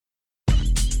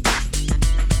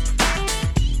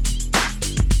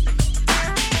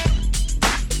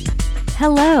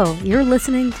Hello, you're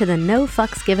listening to the No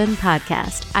Fucks Given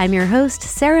podcast. I'm your host,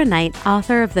 Sarah Knight,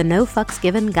 author of the No Fucks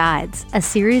Given Guides, a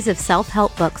series of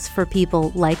self-help books for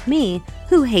people like me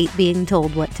who hate being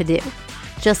told what to do.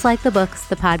 Just like the books,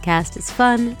 the podcast is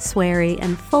fun, sweary,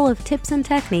 and full of tips and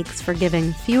techniques for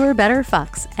giving fewer better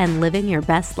fucks and living your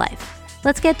best life.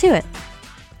 Let's get to it.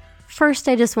 First,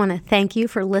 I just want to thank you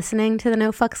for listening to the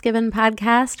No Fucks Given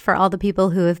podcast, for all the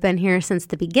people who have been here since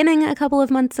the beginning a couple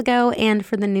of months ago, and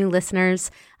for the new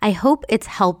listeners. I hope it's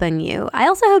helping you. I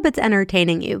also hope it's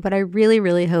entertaining you, but I really,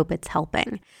 really hope it's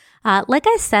helping. Like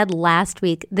I said last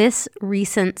week, this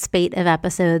recent spate of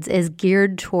episodes is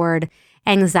geared toward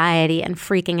anxiety and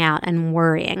freaking out and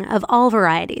worrying of all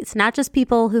varieties, not just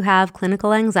people who have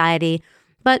clinical anxiety,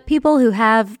 but people who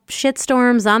have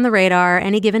shitstorms on the radar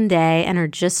any given day and are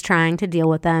just trying to deal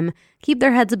with them, keep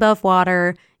their heads above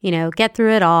water, get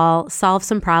through it all, solve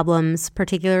some problems,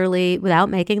 particularly without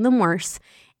making them worse.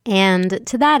 And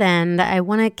to that end, I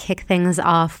want to kick things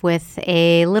off with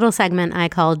a little segment I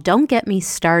call Don't Get Me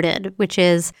Started, which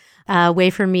is a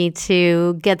way for me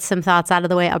to get some thoughts out of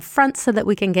the way up front so that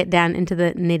we can get down into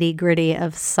the nitty-gritty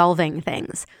of solving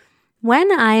things.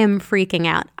 When I am freaking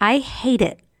out, I hate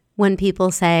it when people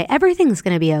say, everything's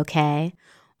going to be okay,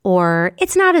 or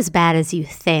it's not as bad as you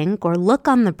think, or look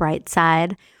on the bright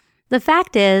side. The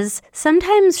fact is,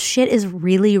 sometimes shit is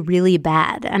really, really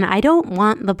bad, and I don't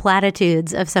want the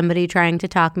platitudes of somebody trying to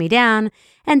talk me down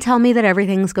and tell me that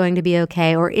everything's going to be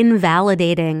okay, or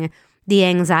invalidating the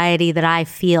anxiety that I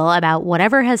feel about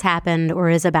whatever has happened or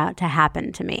is about to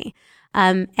happen to me.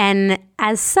 And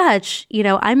as such,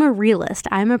 I'm a realist.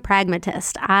 I'm a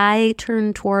pragmatist. I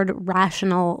turn toward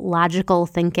rational, logical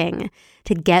thinking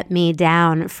to get me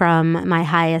down from my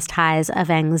highest highs of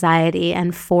anxiety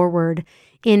and forward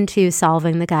into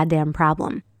solving the goddamn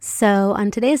problem. So on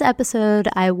today's episode,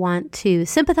 I want to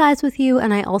sympathize with you,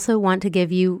 and I also want to give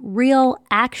you real,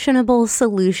 actionable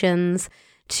solutions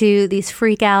to these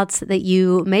freakouts that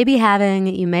you may be having,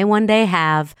 you may one day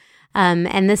have.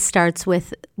 And this starts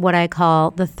with what I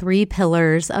call the 3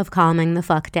 pillars of calming the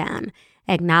fuck down: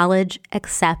 acknowledge,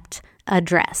 accept,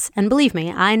 address. And believe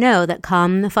me, I know that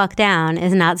calm the fuck down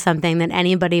is not something that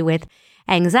anybody with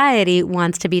anxiety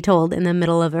wants to be told in the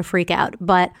middle of a freakout.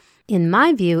 But in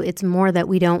my view, it's more that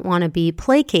we don't want to be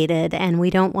placated and we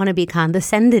don't want to be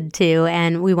condescended to,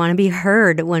 and we want to be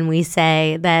heard when we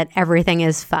say that everything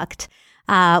is fucked.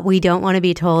 We don't want to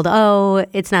be told, oh,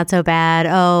 it's not so bad.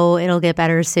 Oh, it'll get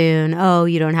better soon. Oh,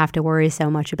 you don't have to worry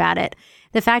so much about it.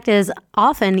 The fact is,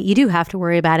 often you do have to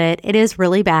worry about it. It is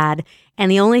really bad. And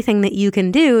the only thing that you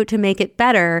can do to make it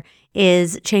better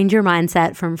is change your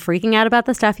mindset from freaking out about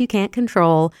the stuff you can't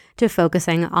control to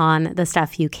focusing on the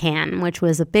stuff you can, which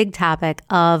was a big topic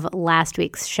of last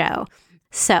week's show.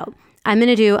 So I'm going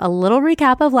to do a little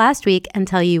recap of last week and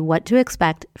tell you what to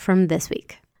expect from this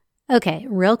week. Okay,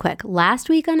 real quick. Last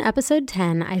week on episode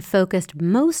 10, I focused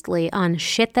mostly on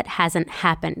shit that hasn't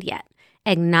happened yet,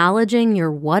 acknowledging your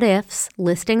what-ifs,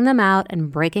 listing them out,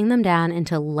 and breaking them down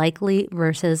into likely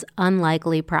versus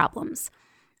unlikely problems.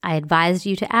 I advised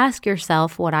you to ask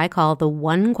yourself what I call the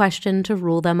one question to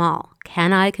rule them all.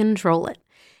 Can I control it?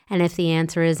 And if the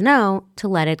answer is no, to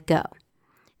let it go.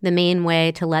 The main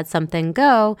way to let something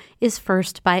go is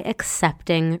first by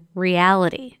accepting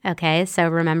reality, okay? So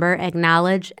remember,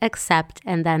 acknowledge, accept,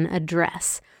 and then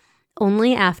address.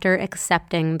 Only after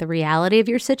accepting the reality of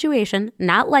your situation,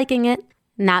 not liking it,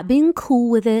 not being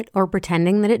cool with it, or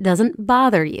pretending that it doesn't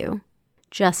bother you,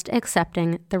 just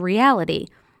accepting the reality.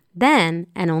 Then,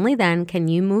 and only then, can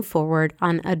you move forward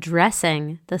on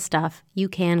addressing the stuff you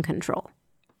can control.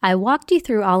 I walked you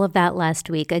through all of that last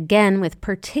week, again with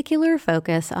particular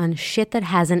focus on shit that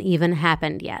hasn't even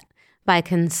happened yet. By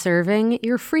conserving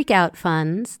your freakout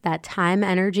funds, that time,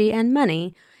 energy, and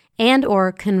money, and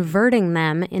or converting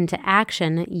them into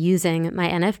action using my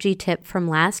NFG tip from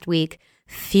last week,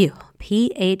 PHEW,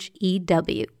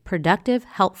 P-H-E-W, productive,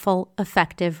 helpful,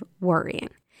 effective worrying.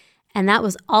 And that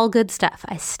was all good stuff.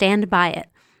 I stand by it.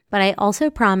 But I also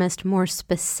promised more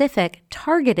specific,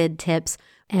 targeted tips.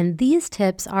 And these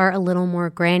tips are a little more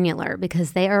granular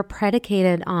because they are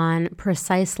predicated on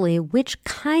precisely which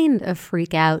kind of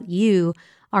freak out you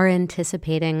are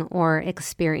anticipating or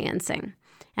experiencing.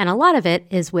 And a lot of it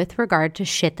is with regard to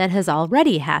shit that has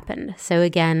already happened. So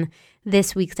again,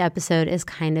 this week's episode is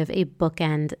kind of a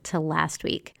bookend to last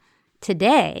week.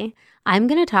 Today, I'm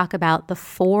going to talk about the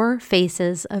 4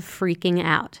 phases of freaking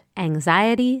out: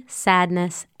 anxiety,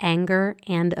 sadness, anger,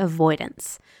 and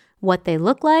avoidance. What they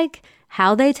look like,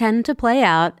 how they tend to play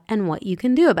out, and what you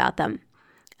can do about them.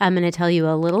 I'm going to tell you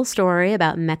a little story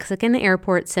about Mexican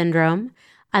airport syndrome.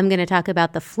 I'm going to talk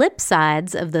about the flip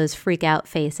sides of those freak out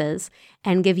faces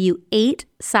and give you 8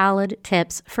 solid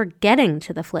tips for getting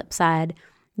to the flip side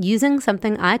using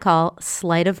something I call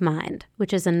sleight of mind,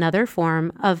 which is another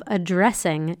form of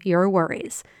addressing your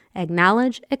worries.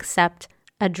 Acknowledge, accept,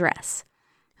 address.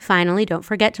 Finally, don't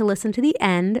forget to listen to the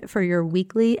end for your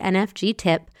weekly NFG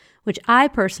tip, which I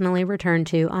personally return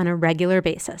to on a regular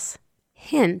basis.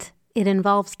 Hint, it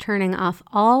involves turning off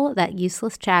all that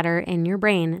useless chatter in your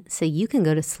brain so you can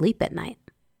go to sleep at night.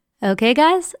 Okay,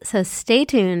 guys, so stay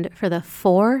tuned for the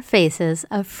 4 faces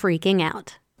of freaking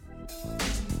out.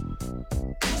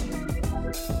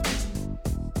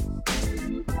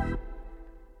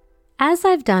 As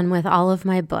I've done with all of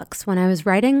my books, when I was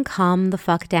writing Calm the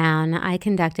Fuck Down, I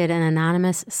conducted an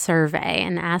anonymous survey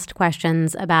and asked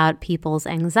questions about people's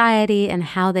anxiety and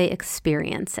how they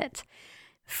experience it.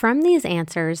 From these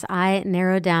answers, I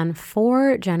narrowed down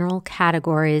 4 general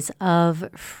categories of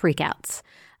freakouts.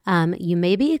 You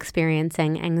may be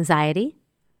experiencing anxiety,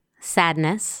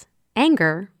 sadness,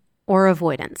 anger, or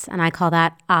avoidance, and I call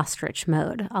that ostrich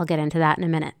mode. I'll get into that in a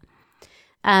minute.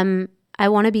 I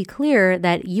want to be clear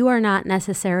that you are not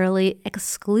necessarily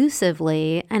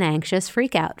exclusively an anxious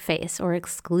freakout face or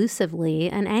exclusively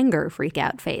an anger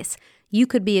freakout face. You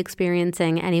could be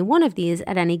experiencing any one of these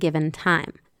at any given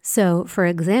time. So, for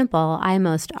example, I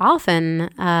most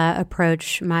often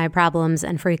approach my problems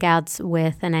and freakouts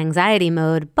with an anxiety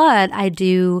mode, but I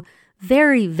do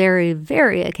very, very,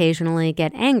 very occasionally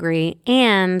get angry,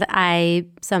 and I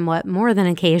somewhat more than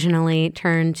occasionally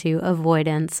turn to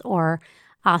avoidance or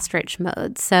ostrich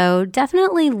mode. So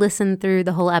definitely listen through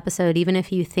the whole episode, even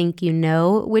if you think you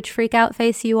know which freakout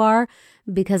face you are,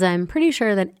 because I'm pretty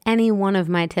sure that any one of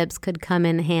my tips could come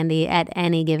in handy at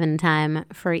any given time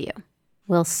for you.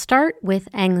 We'll start with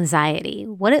anxiety,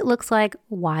 what it looks like,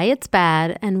 why it's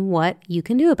bad, and what you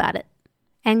can do about it.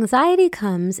 Anxiety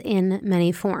comes in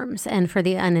many forms, and for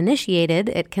the uninitiated,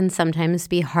 it can sometimes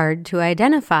be hard to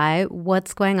identify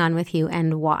what's going on with you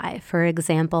and why. For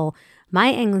example,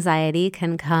 my anxiety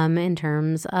can come in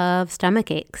terms of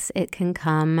stomach aches. It can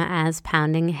come as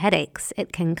pounding headaches.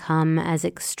 It can come as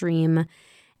extreme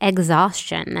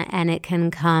exhaustion, and it can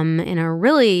come in a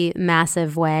really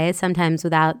massive way, sometimes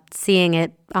without seeing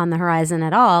it on the horizon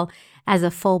at all, as a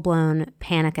full-blown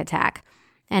panic attack.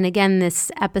 And again,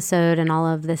 this episode and all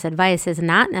of this advice is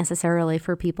not necessarily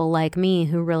for people like me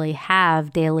who really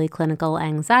have daily clinical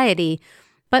anxiety,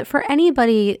 but for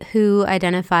anybody who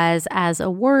identifies as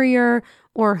a worrier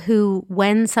or who,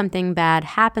 when something bad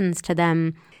happens to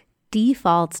them,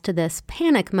 defaults to this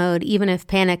panic mode, even if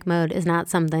panic mode is not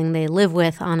something they live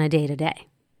with on a day-to-day.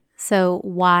 So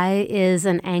why is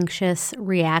an anxious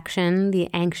reaction, the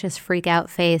anxious freak-out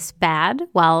face, bad?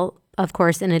 Well, of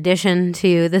course, in addition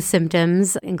to the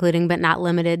symptoms, including but not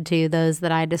limited to those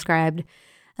that I described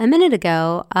a minute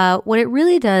ago, what it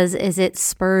really does is it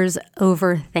spurs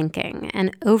overthinking.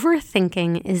 And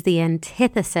overthinking is the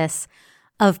antithesis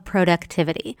of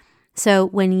productivity. So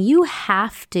when you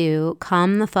have to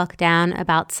calm the fuck down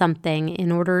about something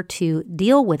in order to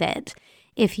deal with it,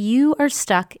 if you are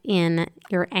stuck in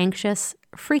your anxious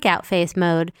freak-out face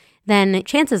mode, then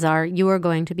chances are you are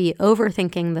going to be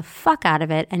overthinking the fuck out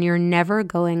of it, and you're never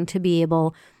going to be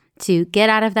able to get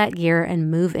out of that gear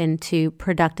and move into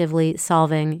productively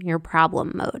solving your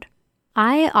problem mode.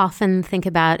 I often think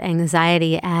about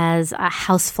anxiety as a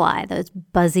housefly, those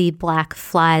buzzy black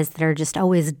flies that are just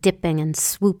always dipping and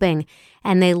swooping,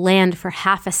 and they land for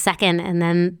half a second, and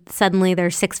then suddenly they're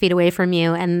 6 feet away from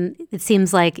you, and it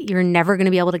seems like you're never going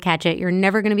to be able to catch it. You're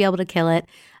never going to be able to kill it.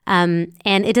 And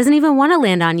it doesn't even want to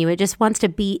land on you. It just wants to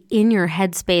be in your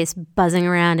headspace, buzzing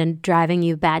around and driving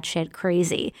you batshit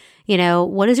crazy. You know,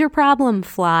 what is your problem,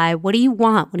 fly? What do you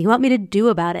want? What do you want me to do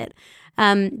about it?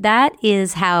 That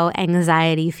is how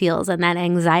anxiety feels. And that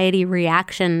anxiety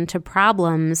reaction to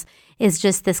problems is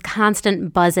just this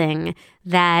constant buzzing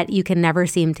that you can never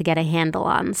seem to get a handle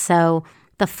on. So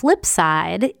the flip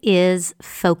side is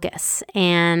focus.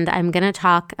 And I'm going to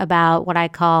talk about what I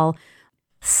call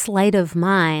sleight of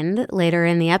mind later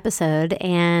in the episode,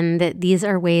 and these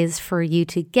are ways for you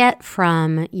to get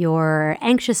from your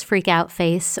anxious freak out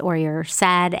face or your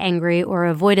sad, angry, or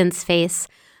avoidance face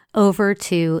over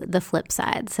to the flip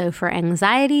side. So for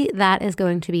anxiety, that is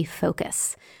going to be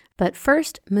focus. But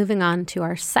first, moving on to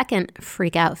our second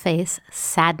freak out face,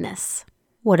 sadness.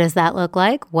 What does that look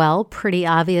like? Well, pretty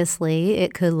obviously,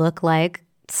 it could look like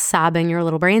sobbing your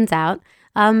little brains out.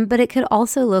 But it could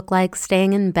also look like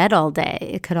staying in bed all day.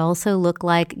 It could also look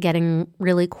like getting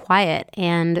really quiet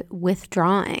and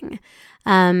withdrawing.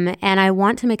 And I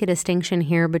want to make a distinction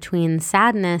here between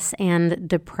sadness and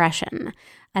depression.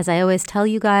 As I always tell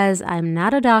you guys, I'm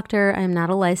not a doctor, I'm not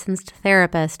a licensed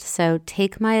therapist, so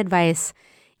take my advice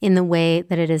in the way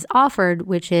that it is offered,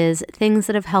 which is things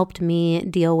that have helped me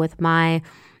deal with my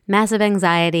massive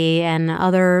anxiety and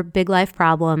other big life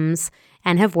problems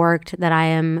and have worked that I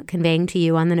am conveying to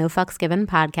you on the No Fucks Given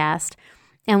podcast.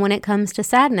 And when it comes to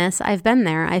sadness, I've been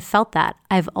there. I've felt that.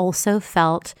 I've also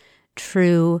felt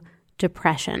true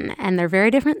depression. And they're very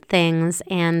different things,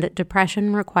 and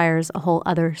depression requires a whole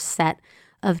other set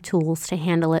of tools to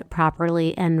handle it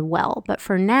properly and well. But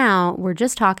for now, we're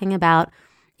just talking about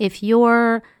if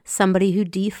you're somebody who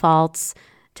defaults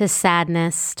to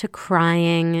sadness, to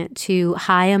crying, to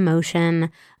high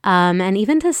emotion, and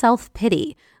even to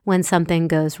self-pity when something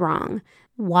goes wrong.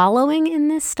 Wallowing in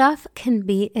this stuff can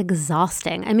be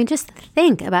exhausting. I mean, just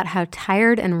think about how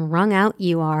tired and wrung out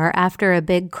you are after a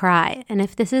big cry. And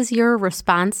if this is your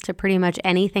response to pretty much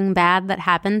anything bad that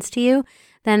happens to you,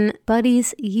 then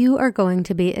buddies, you are going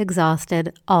to be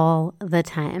exhausted all the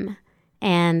time.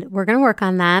 And we're going to work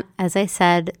on that, as I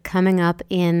said, coming up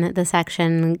in the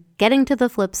section, Getting to the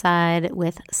Flip Side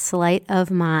with Sleight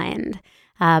of Mind.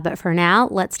 But for now,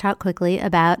 let's talk quickly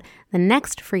about the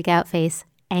next freakout face,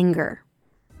 anger.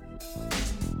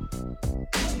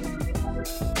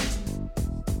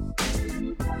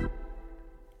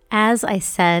 As I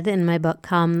said in my book,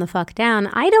 Calm the Fuck Down,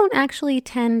 I don't actually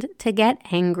tend to get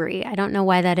angry. I don't know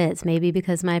why that is. Maybe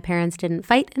because my parents didn't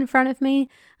fight in front of me.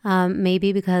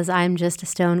 Maybe because I'm just a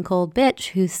stone cold bitch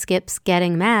who skips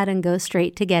getting mad and goes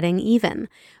straight to getting even.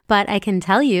 But I can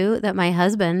tell you that my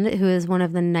husband, who is one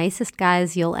of the nicest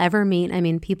guys you'll ever meet, I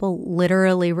mean, people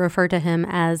literally refer to him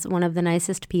as one of the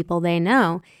nicest people they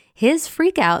know, his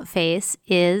freakout face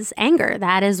is anger.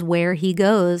 That is where he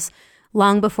goes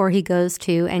long before he goes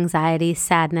to anxiety,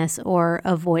 sadness, or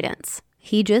avoidance.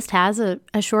 He just has a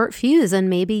short fuse, and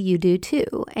maybe you do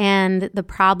too. And the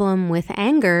problem with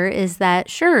anger is that,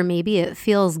 sure, maybe it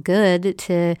feels good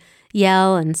to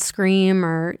yell and scream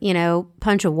or,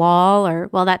 punch a wall, or,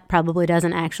 well, that probably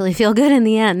doesn't actually feel good in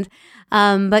the end.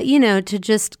 But, to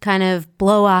just kind of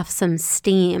blow off some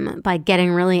steam by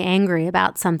getting really angry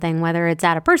about something, whether it's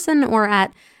at a person or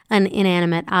at an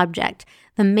inanimate object.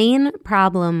 The main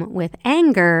problem with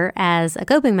anger as a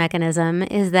coping mechanism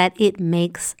is that it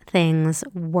makes things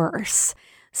worse.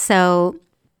 So,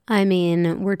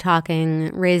 we're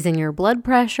talking raising your blood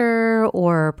pressure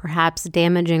or perhaps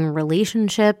damaging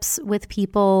relationships with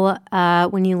people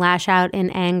when you lash out in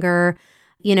anger,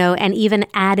 and even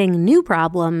adding new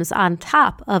problems on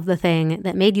top of the thing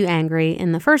that made you angry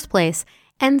in the first place.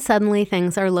 And suddenly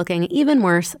things are looking even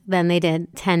worse than they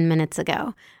did 10 minutes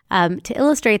ago. To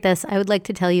illustrate this, I would like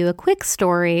to tell you a quick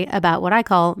story about what I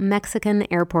call Mexican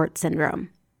airport syndrome.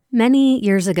 Many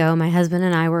years ago, my husband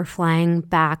and I were flying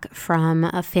back from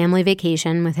a family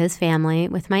vacation with his family,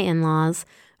 with my in-laws,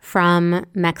 from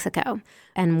Mexico.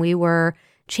 And we were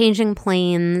changing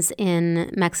planes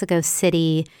in Mexico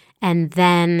City and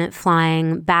then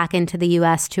flying back into the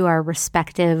U.S. to our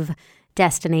respective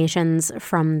destinations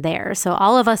from there. So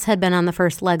all of us had been on the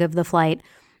first leg of the flight.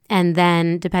 And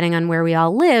then, depending on where we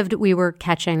all lived, we were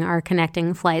catching our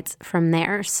connecting flights from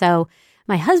there. So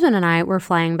my husband and I were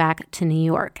flying back to New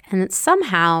York. And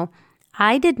somehow,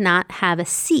 I did not have a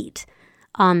seat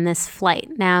on this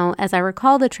flight. Now, as I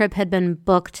recall, the trip had been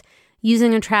booked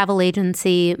using a travel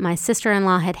agency. My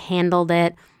sister-in-law had handled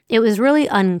it. It was really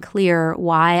unclear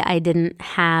why I didn't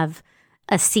have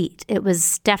a seat. It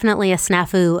was definitely a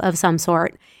snafu of some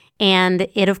sort. And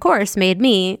it, of course, made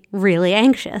me really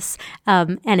anxious,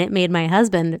 and it made my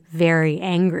husband very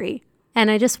angry. And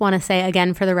I just want to say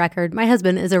again, for the record, my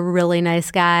husband is a really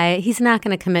nice guy. He's not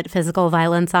going to commit physical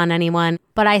violence on anyone,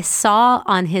 but I saw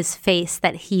on his face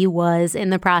that he was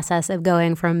in the process of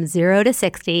going from 0 to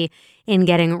 60 in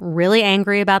getting really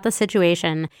angry about the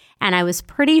situation, and I was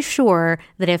pretty sure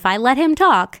that if I let him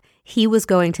talk, he was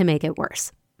going to make it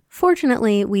worse.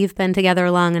 Fortunately, we've been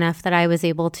together long enough that I was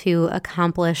able to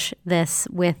accomplish this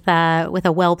with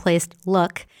a well-placed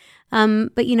look.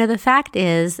 But, the fact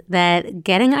is that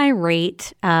getting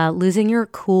irate, losing your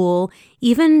cool,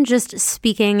 even just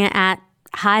speaking at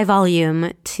high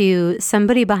volume to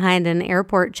somebody behind an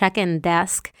airport check-in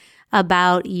desk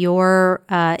about your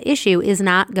issue is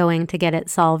not going to get it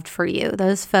solved for you.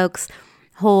 Those folks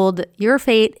hold your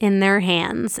fate in their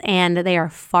hands, and they are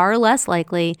far less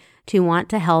likely to want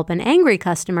to help an angry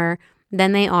customer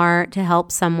than they are to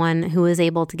help someone who is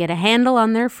able to get a handle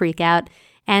on their freakout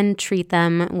and treat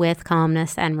them with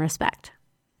calmness and respect.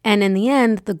 And in the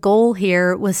end, the goal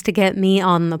here was to get me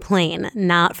on the plane,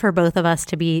 not for both of us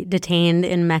to be detained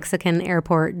in Mexican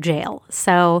airport jail.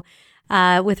 So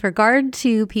with regard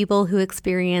to people who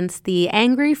experience the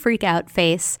angry freakout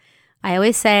face, I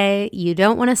always say you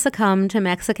don't want to succumb to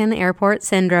Mexican airport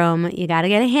syndrome. You got to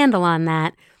get a handle on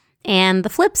that. And the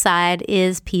flip side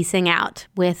is piecing out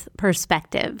with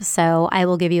perspective. So I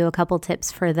will give you a couple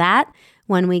tips for that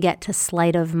when we get to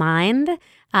sleight of mind.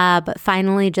 But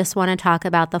finally, just want to talk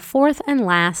about the fourth and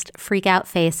last freak-out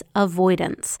face,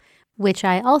 avoidance, which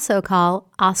I also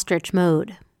call ostrich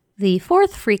mode. The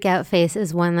fourth freak-out face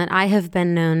is one that I have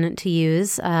been known to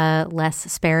use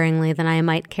less sparingly than I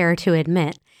might care to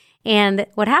admit. And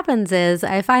what happens is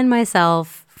I find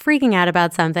myself freaking out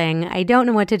about something. I don't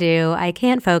know what to do. I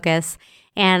can't focus.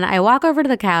 And I walk over to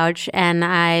the couch and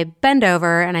I bend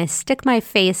over and I stick my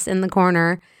face in the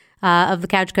corner of the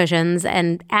couch cushions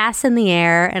and ass in the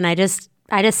air. And I just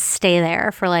stay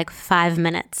there for like 5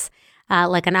 minutes,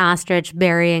 like an ostrich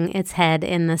burying its head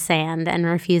in the sand and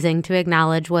refusing to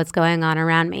acknowledge what's going on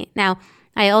around me. Now,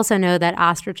 I also know that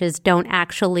ostriches don't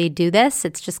actually do this.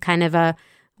 It's just kind of a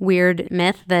weird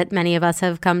myth that many of us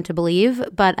have come to believe,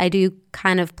 but I do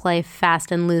kind of play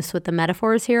fast and loose with the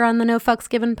metaphors here on the No Fucks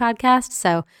Given podcast,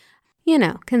 so,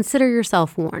 consider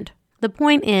yourself warned. The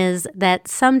point is that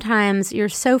sometimes you're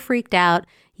so freaked out,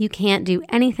 you can't do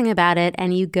anything about it,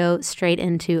 and you go straight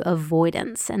into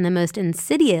avoidance. And the most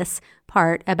insidious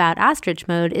part about ostrich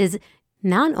mode is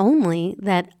not only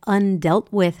that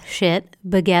undealt with shit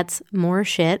begets more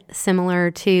shit,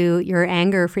 similar to your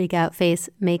anger freak-out face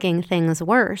making things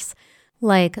worse,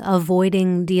 like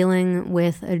avoiding dealing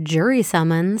with a jury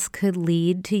summons could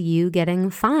lead to you getting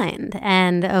fined,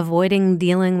 and avoiding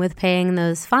dealing with paying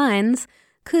those fines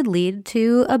could lead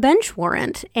to a bench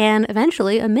warrant and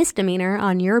eventually a misdemeanor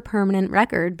on your permanent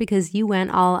record because you went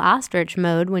all ostrich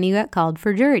mode when you got called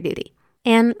for jury duty.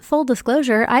 And full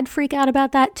disclosure, I'd freak out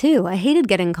about that too. I hated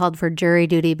getting called for jury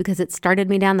duty because it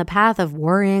started me down the path of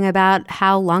worrying about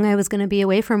how long I was going to be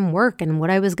away from work and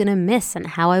what I was going to miss and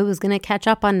how I was going to catch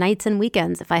up on nights and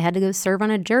weekends if I had to go serve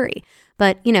on a jury.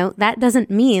 But, that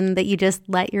doesn't mean that you just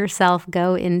let yourself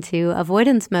go into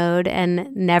avoidance mode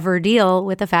and never deal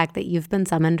with the fact that you've been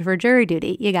summoned for jury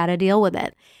duty. You got to deal with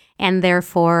it. And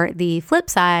therefore, the flip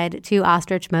side to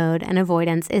ostrich mode and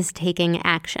avoidance is taking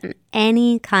action.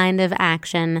 Any kind of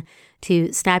action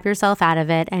to snap yourself out of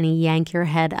it and yank your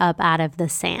head up out of the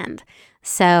sand.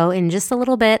 So in just a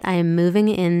little bit, I am moving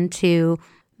into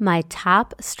my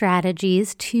top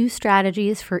strategies, 2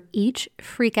 strategies for each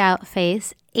freak-out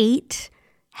face, 8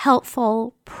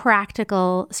 helpful,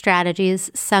 practical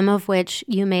strategies, some of which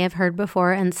you may have heard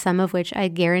before and some of which I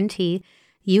guarantee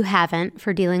you haven't,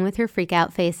 for dealing with your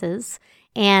freak-out faces.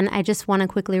 And I just want to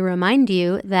quickly remind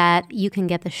you that you can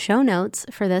get the show notes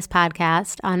for this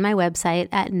podcast on my website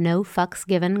at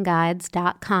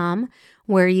nofucksgivenguides.com,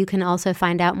 where you can also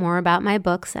find out more about my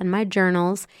books and my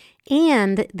journals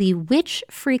and the Which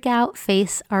Freak-Out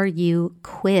Face Are You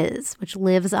quiz, which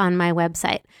lives on my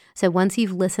website. So once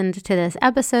you've listened to this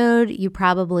episode, you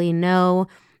probably know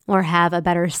or have a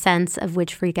better sense of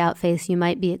which freak-out face you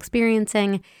might be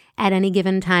experiencing at any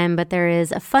given time, but there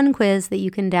is a fun quiz that you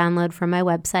can download from my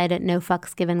website at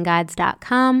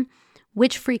nofucksgivenguides.com.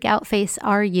 Which freak-out face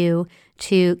are you,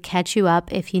 to catch you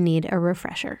up if you need a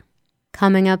refresher.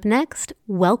 Coming up next,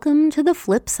 welcome to the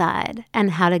flip side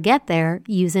and how to get there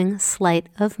using sleight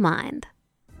of mind.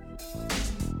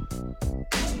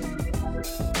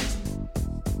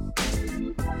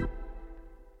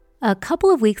 A couple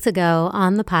of weeks ago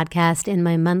on the podcast, in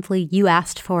my monthly You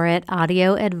Asked For It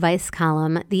audio advice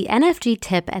column, the NFG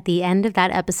tip at the end of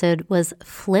that episode was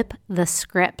flip the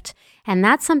script. And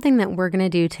that's something that we're going to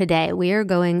do today. We are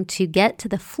going to get to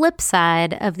the flip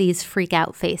side of these freak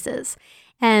out faces.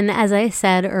 And as I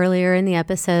said earlier in the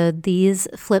episode, these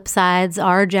flip sides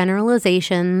are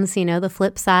generalizations. The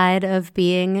flip side of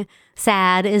being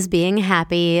sad is being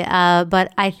happy.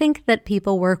 But I think that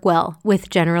people work well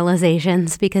with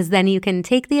generalizations because then you can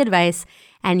take the advice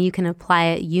and you can apply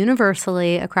it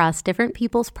universally across different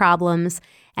people's problems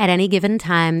at any given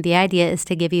time. The idea is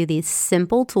to give you these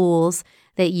simple tools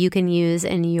that you can use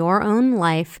in your own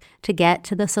life to get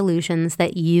to the solutions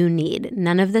that you need.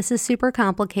 None of this is super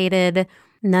complicated.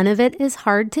 None of it is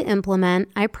hard to implement,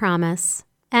 I promise.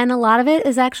 And a lot of it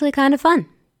is actually kind of fun.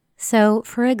 So,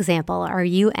 for example, are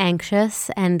you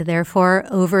anxious and therefore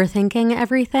overthinking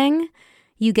everything?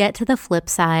 You get to the flip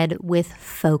side with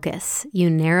focus.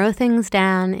 You narrow things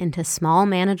down into small,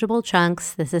 manageable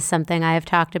chunks. This is something I have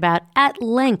talked about at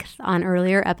length on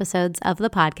earlier episodes of the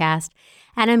podcast,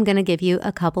 and I'm going to give you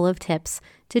a couple of tips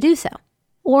to do so.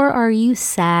 Or are you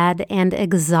sad and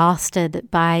exhausted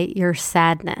by your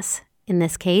sadness? In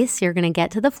this case, you're going to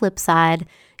get to the flip side.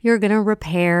 You're going to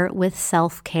repair with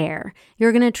self-care.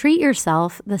 You're going to treat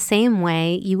yourself the same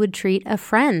way you would treat a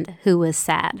friend who was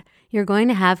sad. You're going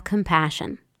to have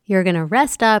compassion. You're going to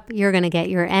rest up, you're going to get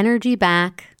your energy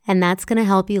back, and that's going to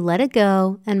help you let it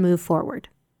go and move forward.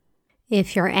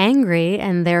 If you're angry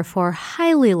and therefore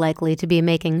highly likely to be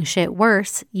making shit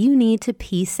worse, you need to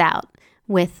peace out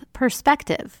with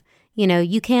perspective.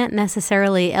 You can't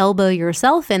necessarily elbow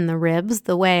yourself in the ribs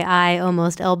the way I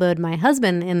almost elbowed my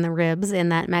husband in the ribs in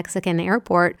that Mexican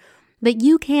airport, but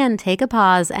you can take a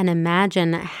pause and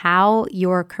imagine how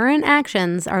your current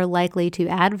actions are likely to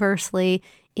adversely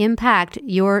impact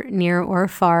your near or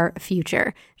far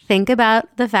future. Think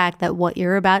about the fact that what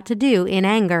you're about to do in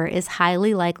anger is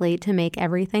highly likely to make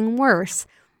everything worse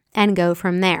and go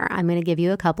from there. I'm going to give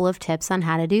you a couple of tips on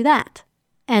how to do that.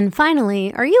 And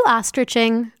finally, are you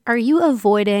ostriching? Are you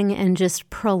avoiding and just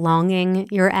prolonging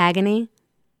your agony?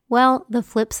 Well, the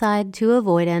flip side to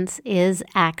avoidance is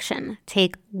action.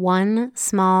 Take one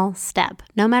small step,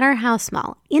 no matter how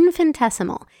small,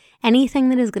 infinitesimal, anything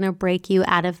that is going to break you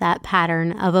out of that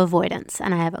pattern of avoidance.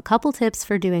 And I have a couple tips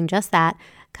for doing just that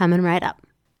coming right up.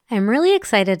 I'm really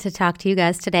excited to talk to you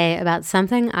guys today about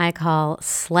something I call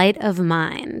sleight of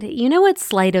mind. You know what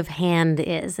sleight of hand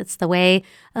is? It's the way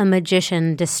a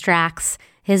magician distracts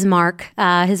his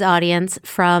audience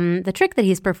from the trick that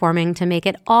he's performing to make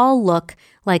it all look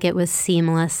like it was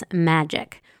seamless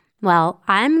magic. Well,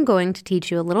 I'm going to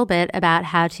teach you a little bit about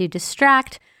how to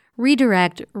distract,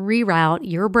 redirect, reroute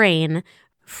your brain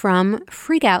from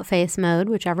freakout face mode,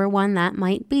 whichever one that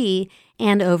might be,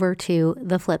 and over to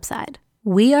the flip side.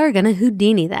 We are going to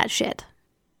Houdini that shit.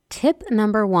 Tip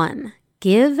number 1,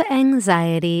 give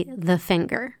anxiety the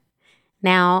finger.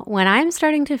 Now, when I'm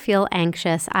starting to feel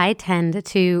anxious, I tend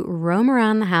to roam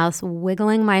around the house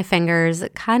wiggling my fingers.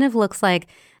 It kind of looks like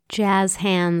jazz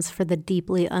hands for the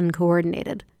deeply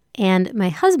uncoordinated. And my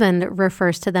husband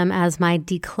refers to them as my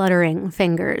decluttering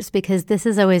fingers because this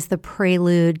is always the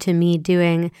prelude to me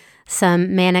doing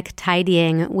some manic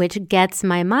tidying, which gets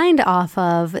my mind off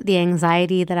of the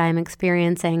anxiety that I'm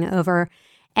experiencing over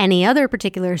any other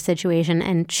particular situation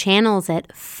and channels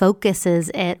it, focuses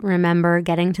it. Remember,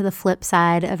 getting to the flip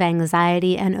side of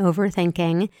anxiety and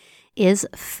overthinking is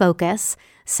focus.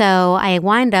 So I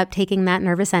wind up taking that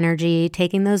nervous energy,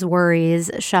 taking those worries,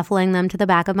 shuffling them to the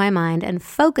back of my mind and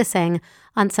focusing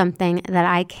on something that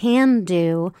I can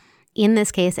do, in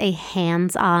this case, a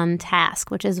hands-on task,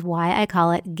 which is why I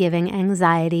call it giving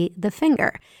anxiety the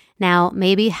finger. Now,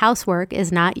 maybe housework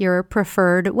is not your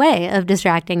preferred way of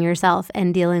distracting yourself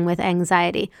and dealing with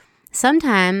anxiety.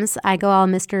 Sometimes I go all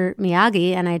Mr.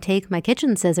 Miyagi and I take my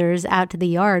kitchen scissors out to the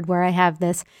yard where I have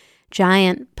this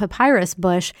giant papyrus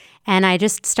bush and I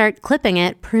just start clipping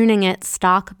it, pruning it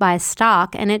stalk by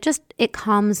stalk, and it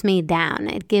calms me down.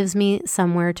 It gives me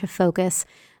somewhere to focus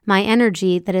my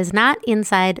energy that is not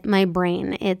inside my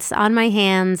brain. It's on my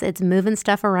hands, it's moving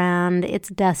stuff around, it's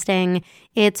dusting,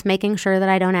 it's making sure that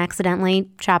I don't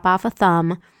accidentally chop off a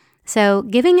thumb. So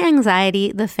giving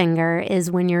anxiety the finger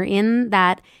is when you're in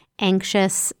that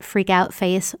anxious freak out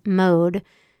face mode,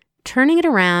 turning it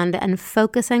around and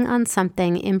focusing on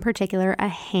something, in particular, a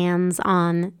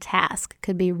hands-on task.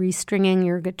 Could be restringing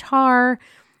your guitar,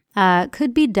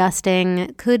 could be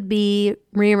dusting, could be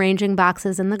rearranging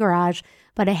boxes in the garage,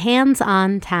 but a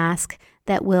hands-on task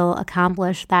that will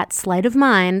accomplish that sleight of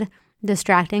mind,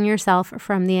 distracting yourself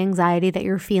from the anxiety that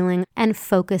you're feeling and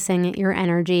focusing your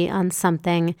energy on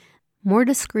something more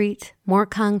discreet, more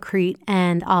concrete,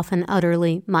 and often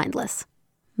utterly mindless.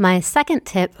 My second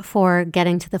tip for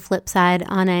getting to the flip side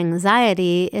on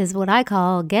anxiety is what I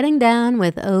call getting down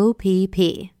with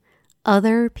OPP,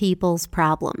 other people's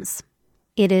problems.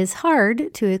 It is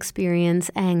hard to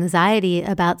experience anxiety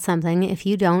about something if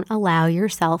you don't allow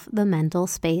yourself the mental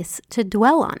space to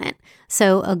dwell on it.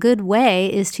 So a good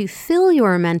way is to fill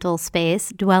your mental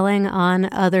space dwelling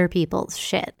on other people's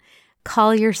shit.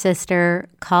 Call your sister,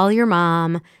 call your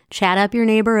mom, chat up your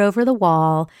neighbor over the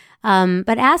wall,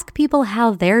 but ask people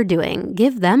how they're doing.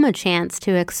 Give them a chance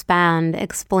to expound,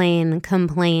 explain,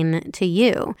 complain to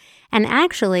you. And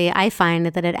actually, I find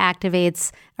that it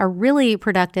activates a really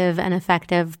productive and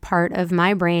effective part of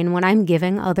my brain when I'm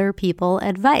giving other people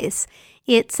advice.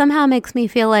 It somehow makes me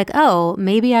feel like, oh,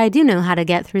 maybe I do know how to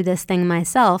get through this thing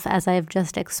myself, as I've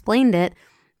just explained it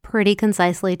pretty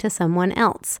concisely to someone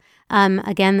else.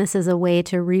 Again, this is a way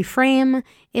to reframe.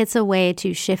 It's a way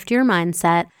to shift your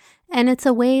mindset. And it's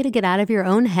a way to get out of your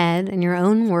own head and your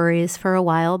own worries for a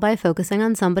while by focusing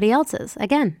on somebody else's.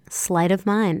 Again, sleight of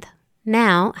mind.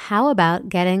 Now, how about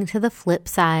getting to the flip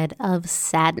side of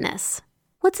sadness?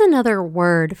 What's another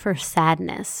word for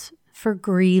sadness, for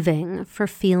grieving, for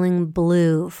feeling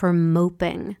blue, for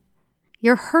moping?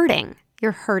 You're hurting.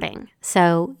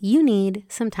 So you need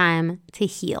some time to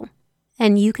heal.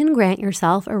 And you can grant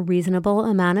yourself a reasonable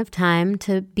amount of time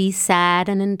to be sad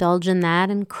and indulge in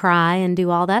that and cry and do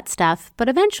all that stuff. But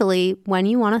eventually, when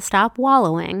you want to stop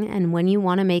wallowing and when you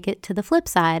want to make it to the flip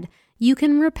side, you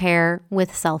can repair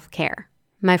with self-care.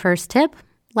 My first tip,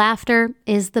 laughter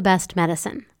is the best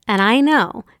medicine. And I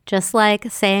know, just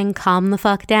like saying calm the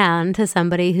fuck down to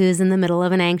somebody who's in the middle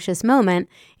of an anxious moment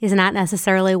is not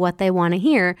necessarily what they want to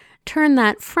hear, turn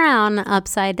that frown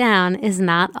upside down is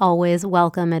not always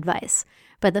welcome advice.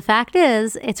 But the fact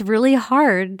is, it's really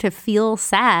hard to feel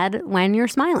sad when you're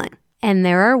smiling. And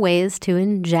there are ways to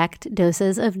inject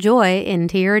doses of joy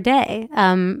into your day.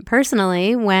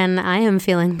 Personally, when I am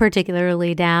feeling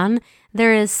particularly down,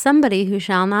 there is somebody who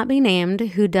shall not be named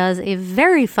who does a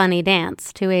very funny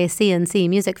dance to a CNC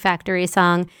Music Factory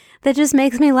song that just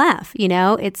makes me laugh. You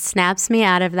know, it snaps me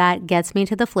out of that, gets me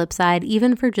to the flip side,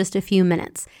 even for just a few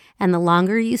minutes. And the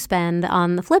longer you spend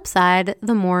on the flip side,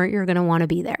 the more you're going to want to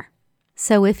be there.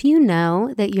 So if you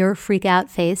know that your freak out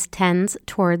face tends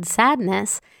towards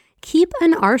sadness, keep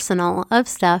an arsenal of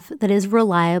stuff that is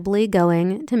reliably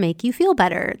going to make you feel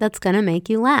better, that's going to make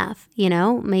you laugh. You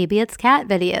know, maybe it's cat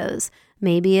videos.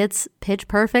 Maybe it's Pitch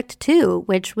Perfect 2,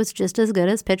 which was just as good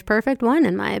as Pitch Perfect 1,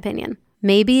 in my opinion.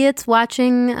 Maybe it's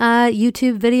watching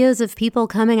YouTube videos of people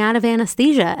coming out of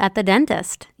anesthesia at the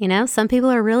dentist. You know, some people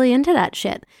are really into that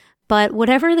shit. But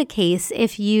whatever the case,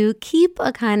 if you keep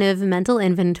a kind of mental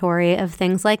inventory of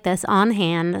things like this on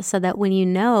hand so that when you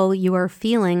know you are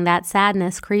feeling that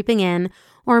sadness creeping in,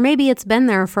 or maybe it's been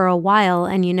there for a while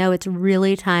and you know it's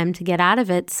really time to get out of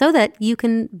it so that you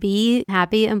can be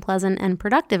happy and pleasant and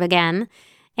productive again.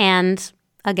 And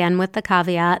again, with the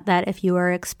caveat that if you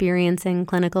are experiencing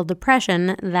clinical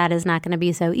depression, that is not going to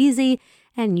be so easy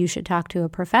and you should talk to a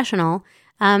professional.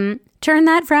 Turn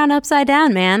that frown upside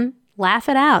down, man. Laugh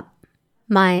it out.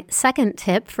 My second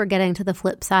tip for getting to the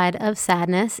flip side of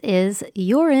sadness is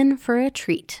you're in for a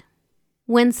treat.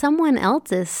 When someone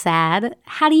else is sad,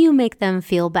 how do you make them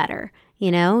feel better?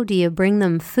 You know, do you bring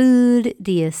them food?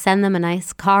 Do you send them a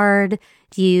nice card?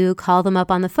 Do you call them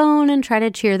up on the phone and try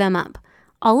to cheer them up?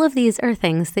 All of these are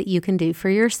things that you can do for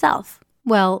yourself.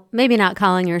 Well, maybe not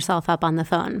calling yourself up on the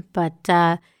phone, but,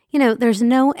 there's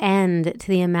no end to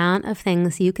the amount of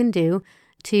things you can do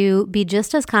to be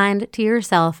just as kind to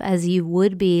yourself as you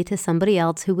would be to somebody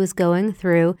else who was going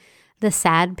through the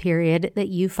sad period that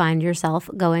you find yourself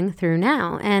going through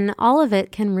now. And all of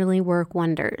it can really work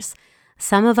wonders.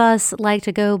 Some of us like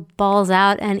to go balls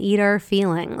out and eat our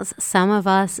feelings. Some of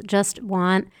us just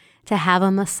want to have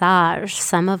a massage.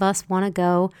 Some of us want to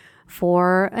go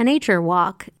for a nature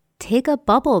walk. Take a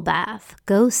bubble bath.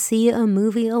 Go see a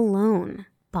movie alone.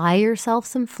 Buy yourself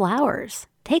some flowers.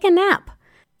 Take a nap.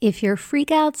 If your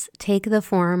freakouts take the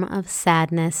form of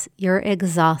sadness, you're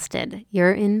exhausted,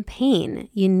 you're in pain,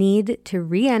 you need to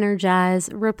re-energize,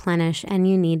 replenish, and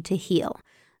you need to heal.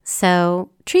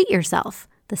 So treat yourself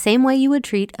the same way you would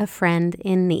treat a friend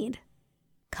in need.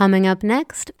 Coming up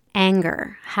next,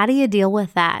 anger. How do you deal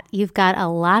with that? You've got a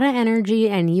lot of energy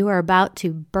and you are about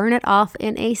to burn it off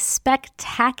in a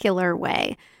spectacular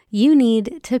way. You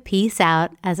need to peace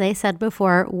out, as I said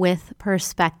before, with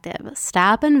perspective.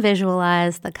 Stop and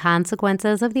visualize the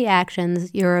consequences of the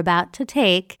actions you're about to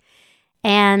take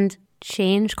and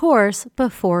change course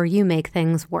before you make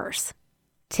things worse.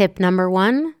 Tip number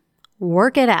 1,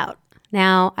 work it out.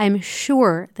 Now, I'm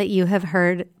sure that you have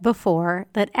heard before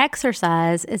that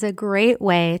exercise is a great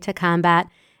way to combat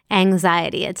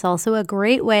anxiety. It's also a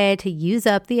great way to use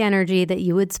up the energy that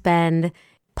you would spend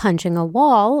punching a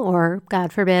wall or,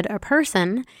 God forbid, a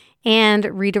person and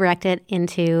redirect it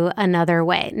into another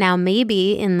way. Now,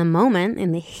 maybe in the moment,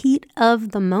 in the heat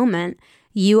of the moment,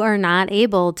 you are not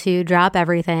able to drop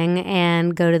everything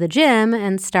and go to the gym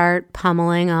and start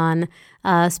pummeling on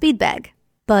a speed bag.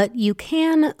 But you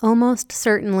can almost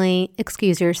certainly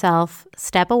excuse yourself,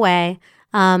 step away.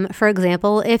 For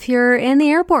example, if you're in the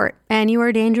airport and you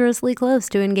are dangerously close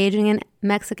to engaging in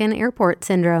Mexican airport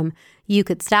syndrome, you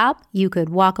could stop, you could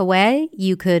walk away,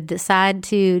 you could decide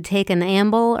to take an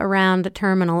amble around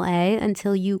Terminal A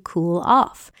until you cool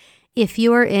off. If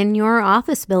you are in your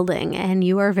office building and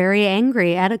you are very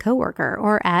angry at a coworker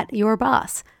or at your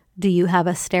boss, do you have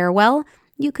a stairwell?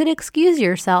 You could excuse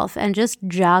yourself and just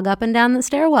jog up and down the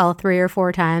stairwell 3 or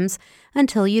 4 times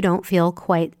until you don't feel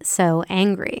quite so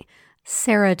angry.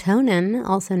 Serotonin,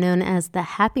 also known as the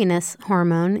happiness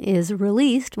hormone, is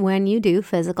released when you do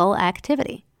physical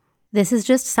activity. This is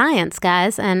just science,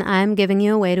 guys, and I'm giving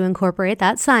you a way to incorporate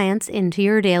that science into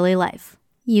your daily life.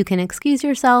 You can excuse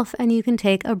yourself and you can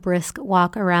take a brisk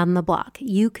walk around the block.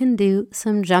 You can do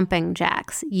some jumping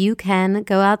jacks. You can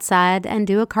go outside and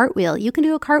do a cartwheel. You can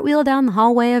do a cartwheel down the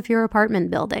hallway of your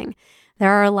apartment building.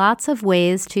 There are lots of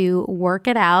ways to work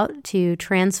it out, to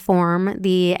transform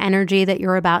the energy that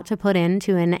you're about to put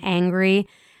into an angry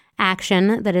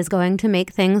action that is going to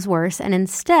make things worse, and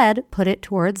instead put it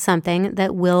towards something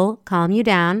that will calm you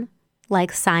down,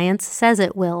 like science says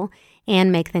it will,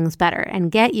 and make things better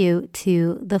and get you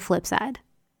to the flip side.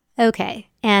 Okay,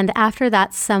 and after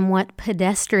that somewhat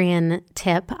pedestrian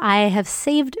tip, I have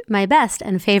saved my best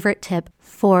and favorite tip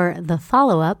for the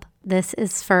follow-up. This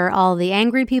is for all the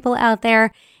angry people out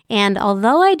there, and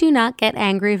although I do not get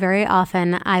angry very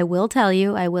often, I will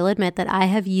admit that I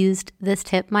have used this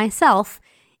tip myself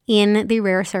in the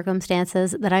rare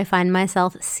circumstances that I find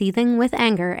myself seething with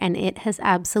anger, and it has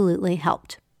absolutely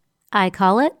helped. I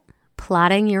call it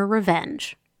plotting your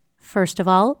revenge. First of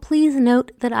all, please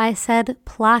note that I said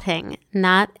plotting,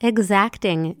 not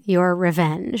exacting your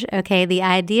revenge. Okay, the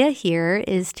idea here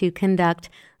is to conduct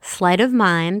sleight of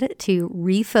mind, to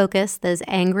refocus those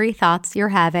angry thoughts you're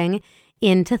having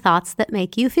into thoughts that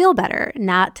make you feel better,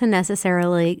 not to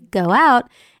necessarily go out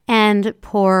and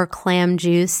pour clam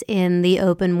juice in the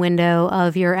open window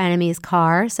of your enemy's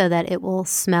car so that it will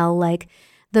smell like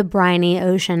the briny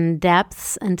ocean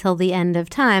depths until the end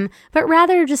of time, but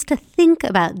rather just to think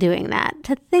about doing that,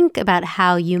 to think about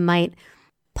how you might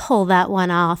pull that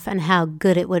one off and how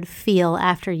good it would feel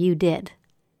after you did.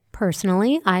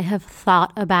 Personally, I have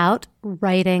thought about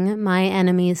writing my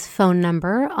enemy's phone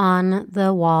number on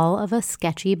the wall of a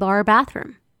sketchy bar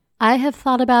bathroom. I have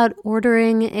thought about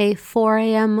ordering a 4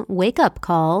 a.m. wake-up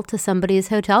call to somebody's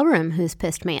hotel room who's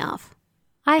pissed me off.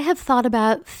 I have thought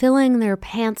about filling their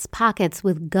pants pockets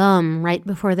with gum right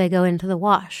before they go into the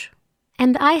wash.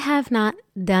 And I have not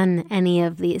done any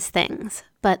of these things,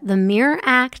 but the mere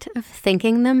act of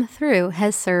thinking them through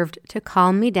has served to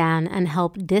calm me down and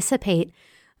help dissipate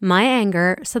my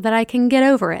anger so that I can get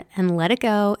over it and let it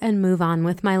go and move on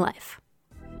with my life.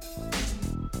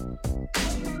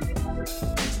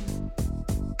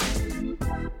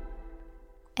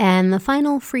 And the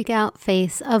final freakout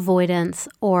face, avoidance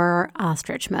or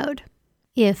ostrich mode.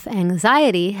 If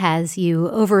anxiety has you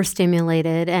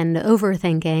overstimulated and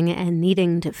overthinking and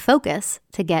needing to focus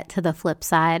to get to the flip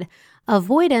side,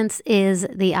 avoidance is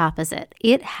the opposite.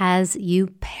 It has you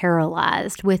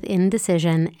paralyzed with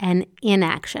indecision and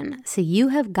inaction. So you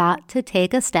have got to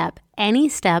take a step, any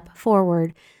step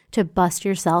forward to bust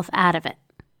yourself out of it.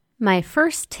 My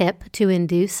first tip to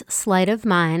induce sleight of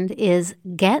mind is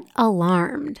get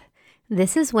alarmed.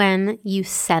 This is when you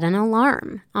set an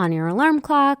alarm on your alarm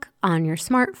clock, on your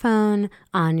smartphone,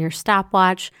 on your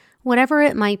stopwatch, whatever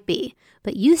it might be.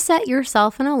 But you set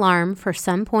yourself an alarm for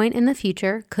some point in the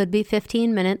future, could be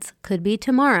 15 minutes, could be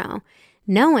tomorrow,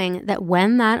 knowing that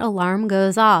when that alarm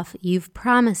goes off, you've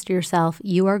promised yourself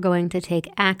you are going to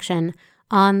take action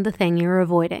on the thing you're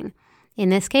avoiding. In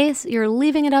this case, you're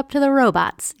leaving it up to the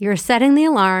robots. You're setting the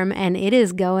alarm and it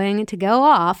is going to go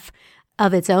off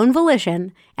of its own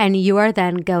volition, and you are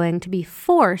then going to be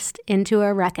forced into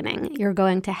a reckoning. You're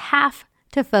going to have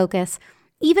to focus,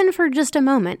 even for just a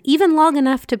moment, even long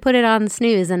enough to put it on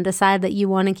snooze and decide that you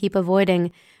want to keep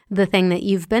avoiding the thing that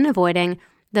you've been avoiding.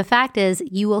 The fact is,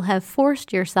 you will have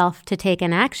forced yourself to take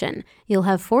an action. You'll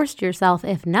have forced yourself,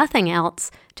 if nothing else,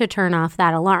 to turn off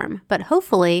that alarm. But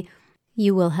hopefully,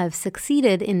 you will have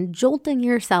succeeded in jolting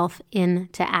yourself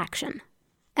into action.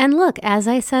 And look, as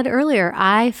I said earlier,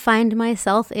 I find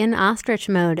myself in ostrich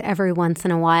mode every once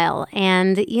in a while.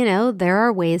 And, there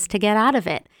are ways to get out of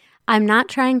it. I'm not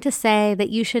trying to say that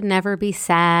you should never be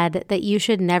sad, that you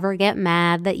should never get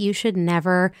mad, that you should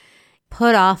never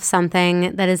put off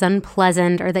something that is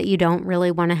unpleasant or that you don't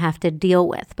really want to have to deal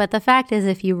with. But the fact is,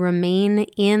 if you remain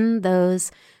in those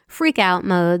freak out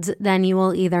modes, then you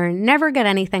will either never get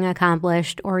anything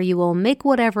accomplished or you will make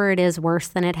whatever it is worse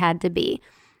than it had to be.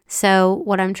 So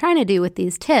what I'm trying to do with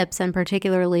these tips, and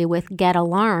particularly with Get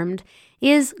Alarmed,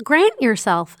 is grant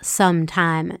yourself some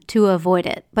time to avoid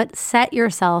it, but set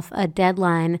yourself a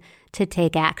deadline to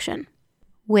take action.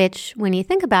 Which, when you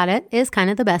think about it, is kind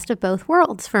of the best of both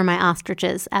worlds for my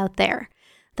ostriches out there.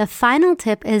 The final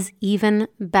tip is even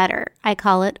better. I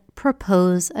call it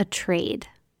propose a trade.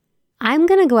 I'm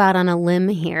going to go out on a limb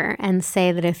here and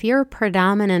say that if your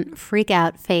predominant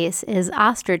freakout face is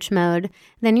ostrich mode,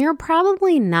 then you're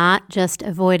probably not just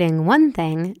avoiding one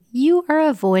thing, you are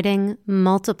avoiding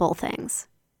multiple things.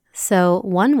 So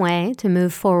one way to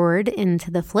move forward into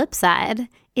the flip side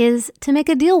is to make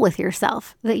a deal with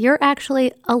yourself that you're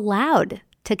actually allowed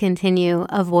to continue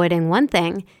avoiding one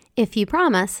thing if you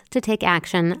promise to take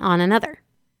action on another.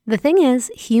 The thing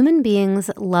is, human beings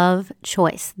love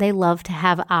choice. They love to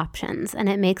have options, and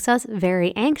it makes us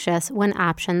very anxious when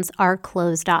options are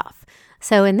closed off.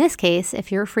 So in this case,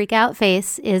 if your freak out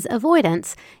face is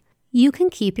avoidance, you can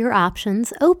keep your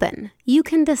options open. You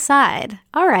can decide,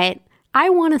 all right, I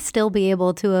want to still be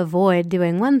able to avoid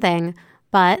doing one thing,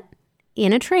 but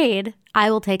in a trade, I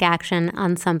will take action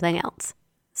on something else.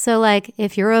 So like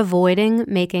if you're avoiding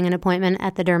making an appointment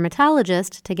at the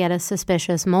dermatologist to get a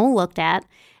suspicious mole looked at,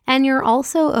 and you're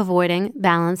also avoiding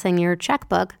balancing your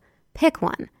checkbook, pick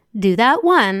one. Do that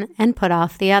one and put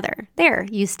off the other. There,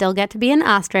 you still get to be an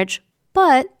ostrich,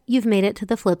 but you've made it to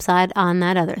the flip side on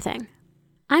that other thing.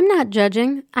 I'm not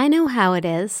judging. I know how it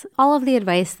is. All of the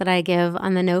advice that I give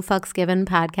on the No Fucks Given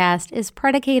podcast is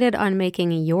predicated on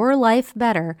making your life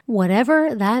better,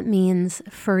 whatever that means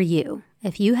for you.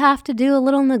 If you have to do a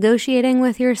little negotiating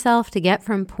with yourself to get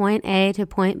from point A to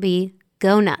point B,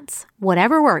 go nuts.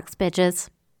 Whatever works, bitches.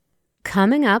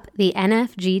 Coming up, the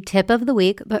NFG tip of the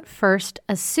week, but first,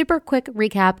 a super quick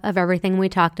recap of everything we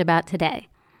talked about today.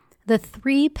 The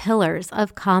 3 pillars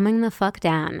of calming the fuck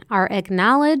down are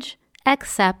acknowledge,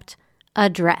 accept,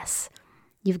 address.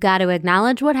 You've got to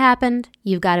acknowledge what happened,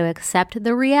 you've got to accept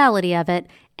the reality of it,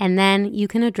 and then you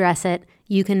can address it,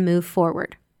 you can move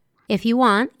forward. If you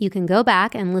want, you can go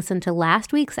back and listen to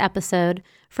last week's episode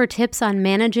for tips on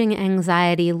managing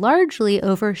anxiety largely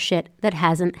over shit that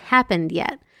hasn't happened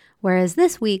yet. Whereas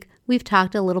this week, we've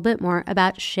talked a little bit more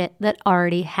about shit that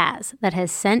already has, that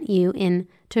has sent you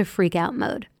into freakout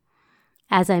mode.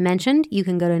 As I mentioned, you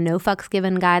can go to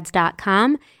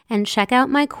nofucksgivenguides.com and check out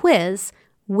my quiz,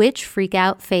 Which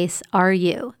Freakout Face Are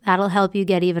You? That'll help you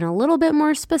get even a little bit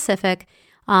more specific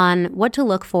on what to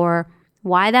look for,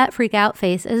 why that freakout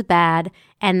face is bad,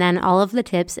 and then all of the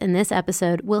tips in this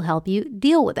episode will help you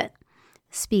deal with it.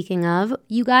 Speaking of,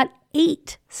 you got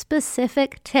 8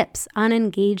 specific tips on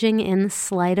engaging in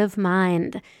sleight of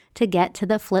mind to get to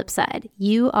the flip side.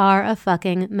 You are a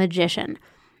fucking magician.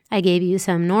 I gave you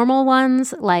some normal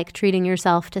ones like treating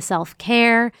yourself to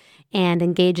self-care and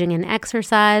engaging in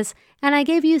exercise, and I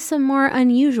gave you some more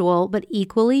unusual but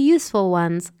equally useful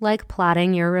ones like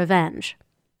plotting your revenge.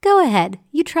 Go ahead,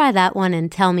 you try that one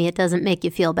and tell me it doesn't make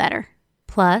you feel better.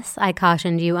 Plus, I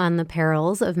cautioned you on the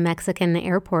perils of Mexican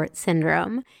airport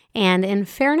syndrome, and in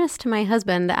fairness to my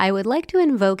husband, I would like to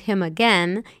invoke him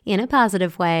again in a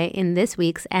positive way in this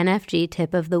week's NFG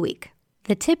tip of the week.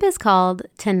 The tip is called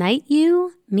Tonight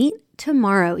You, Meet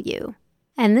Tomorrow You.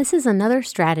 And this is another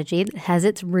strategy that has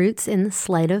its roots in the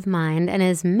sleight of mind and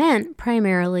is meant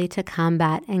primarily to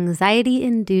combat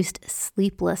anxiety-induced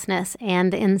sleeplessness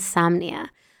and insomnia.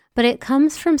 But it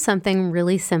comes from something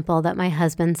really simple that my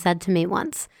husband said to me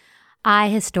once. I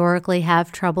historically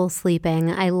have trouble sleeping.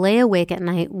 I lay awake at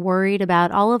night worried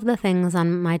about all of the things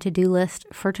on my to-do list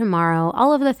for tomorrow,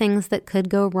 all of the things that could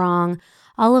go wrong,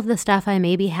 all of the stuff I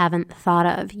maybe haven't thought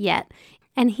of yet.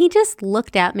 And he just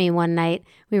looked at me one night.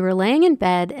 We were laying in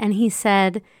bed and he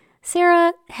said,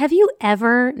 Sarah, have you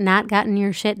ever not gotten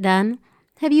your shit done?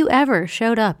 Have you ever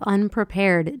showed up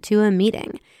unprepared to a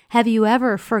meeting? Have you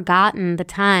ever forgotten the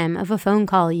time of a phone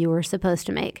call you were supposed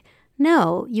to make?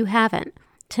 No, you haven't.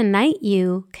 Tonight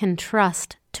you can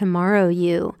trust tomorrow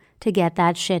you to get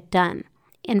that shit done.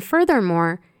 And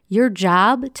furthermore, your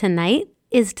job tonight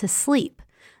is to sleep.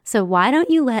 So why don't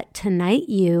you let tonight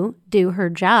you do her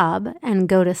job and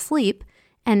go to sleep,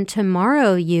 and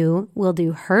tomorrow you will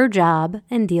do her job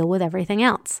and deal with everything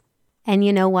else. And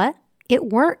you know what? It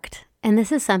worked. And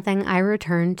this is something I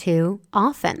return to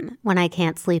often when I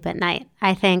can't sleep at night.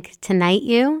 I think tonight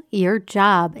your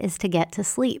job is to get to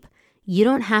sleep. You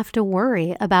don't have to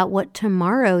worry about what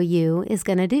tomorrow you is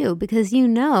going to do because you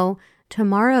know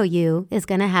tomorrow you is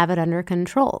going to have it under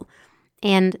control.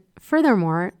 And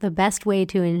furthermore, the best way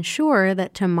to ensure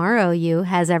that tomorrow you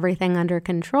has everything under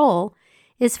control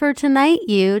is for tonight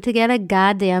you to get a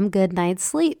goddamn good night's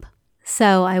sleep.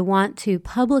 So I want to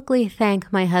publicly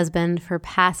thank my husband for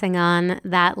passing on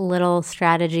that little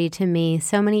strategy to me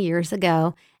so many years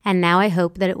ago. And now I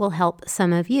hope that it will help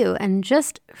some of you. And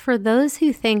just for those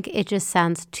who think it just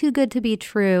sounds too good to be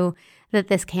true, that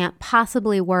this can't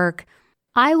possibly work,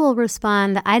 I will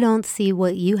respond, I don't see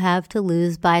what you have to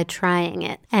lose by trying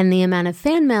it. And the amount of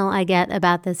fan mail I get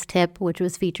about this tip, which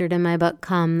was featured in my book,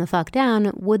 Calm the Fuck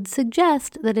Down, would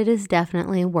suggest that it is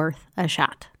definitely worth a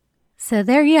shot. So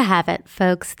there you have it,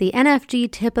 folks. The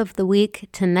NFG tip of the week,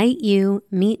 tonight you,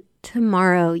 meet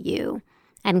tomorrow you.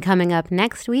 And coming up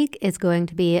next week is going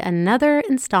to be another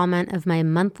installment of my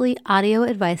monthly audio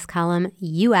advice column,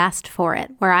 You Asked For It,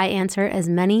 where I answer as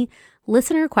many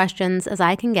listener questions as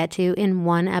I can get to in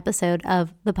one episode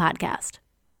of the podcast.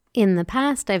 In the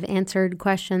past, I've answered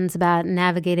questions about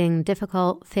navigating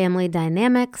difficult family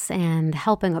dynamics and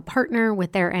helping a partner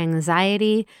with their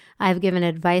anxiety. I've given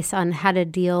advice on how to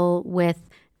deal with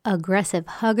aggressive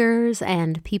huggers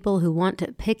and people who want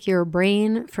to pick your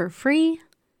brain for free,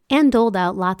 and doled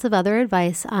out lots of other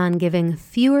advice on giving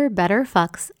fewer better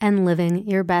fucks and living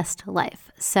your best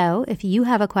life. So if you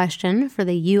have a question for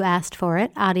the You Asked For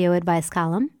It audio advice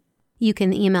column, you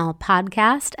can email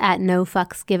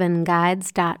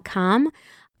podcast@nofucksgivenguides.com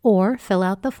or fill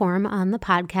out the form on the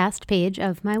podcast page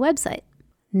of my website,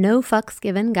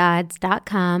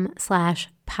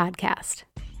 nofucksgivenguides.com/podcast.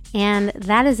 And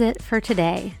that is it for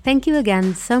today. Thank you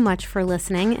again so much for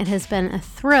listening. It has been a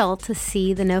thrill to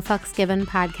see the No Fucks Given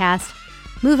podcast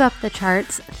move up the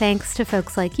charts thanks to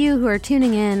folks like you who are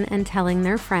tuning in and telling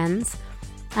their friends.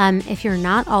 If you're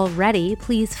not already,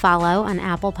 please follow on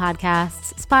Apple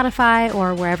Podcasts, Spotify,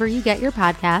 or wherever you get your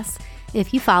podcasts.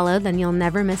 If you follow, then you'll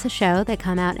never miss a show. They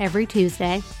come out every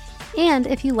Tuesday. And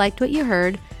if you liked what you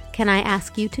heard, can I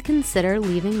ask you to consider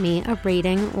leaving me a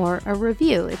rating or a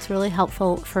review? It's really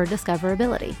helpful for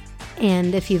discoverability.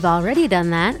 And if you've already done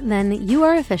that, then you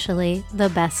are officially the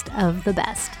best of the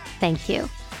best. Thank you.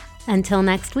 Until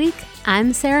next week,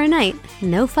 I'm Sarah Knight.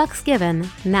 No fucks given,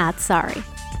 not sorry.